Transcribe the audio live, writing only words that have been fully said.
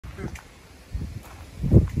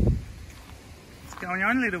What's going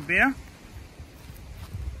on, little bear?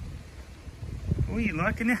 Oh, you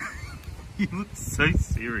liking it? You look so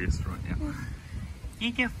serious right now.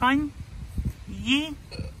 You get fun? Yeah?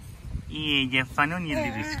 Yeah, you have fun on your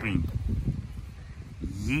little screen.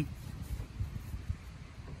 Yeah.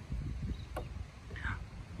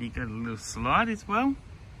 You got a little slide as well?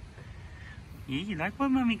 Yeah, you like what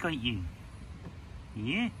Mummy got you?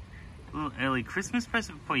 Yeah. A little early Christmas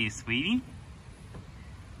present for you, sweetie.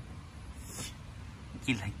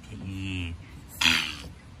 You like that? Yeah.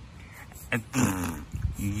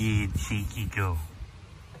 Yeah, cheeky girl.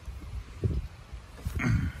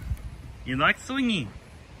 You like swinging?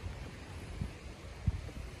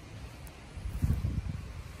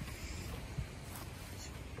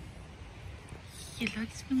 You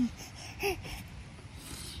like swinging?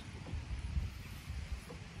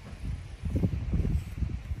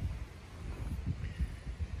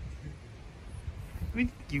 We'll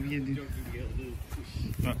give you a little push.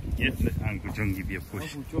 Oh, yeah, let Uncle John give you a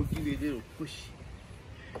push. Uncle John give you a little push.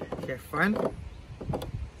 Is that fun?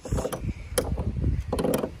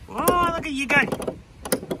 Oh, look at you go.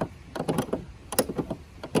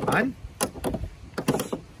 Fun?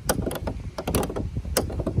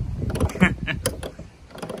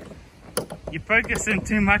 You're focusing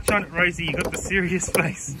too much on it, Rosie. You got the serious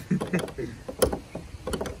face.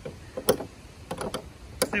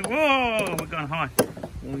 Say, whoa, we're going high.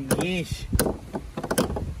 Oh, yes.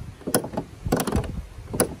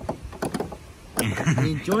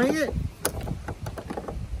 You enjoying it?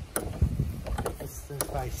 That's the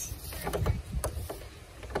face.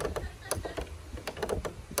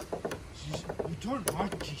 You don't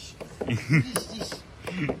like this. What is this?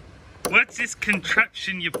 What's this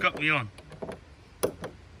contraption you've got me on?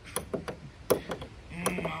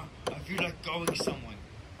 I feel like going someone.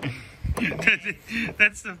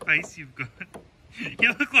 That's the face you've got.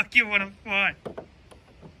 You look like you want to fight.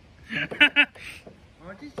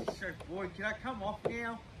 Oh, this is so boring. Can I come off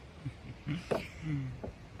now?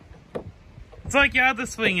 It's like your other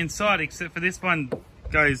swing inside, except for this one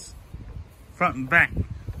goes front and back,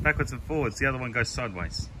 backwards and forwards. The other one goes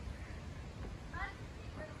sideways.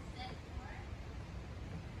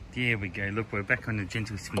 There we go. Look, we're back on the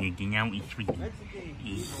gentle swing again, aren't we, sweetie?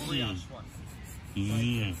 Yeah.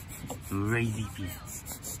 Yeah. Rosie.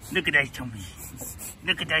 Look at those chompies.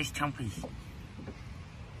 Look at those chompies.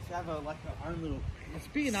 Let's have like our own little. It's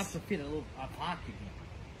big enough to fit a little park in here.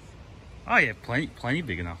 Oh yeah, plenty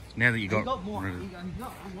big enough. Now that you got more. You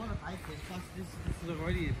got a lot of acres. Plus, this is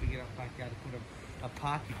already a big enough backyard to put a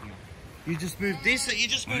park in here. You just move this. You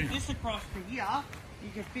just move this across from here.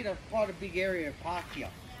 You can fit quite a big area of park here.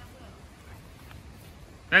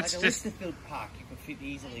 That's like just a Listerfield park. You can fit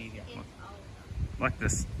easily in here. Like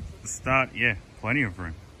this, the start. Yeah, plenty of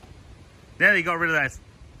room. Now you got rid of that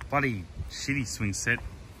bloody shitty swing set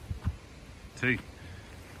too.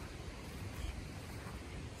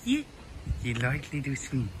 Yeah, you like little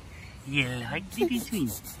swing. You like little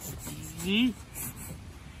swing. Yeah,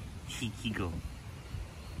 cheeky girl.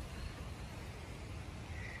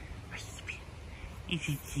 It's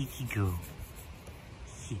a cheeky girl.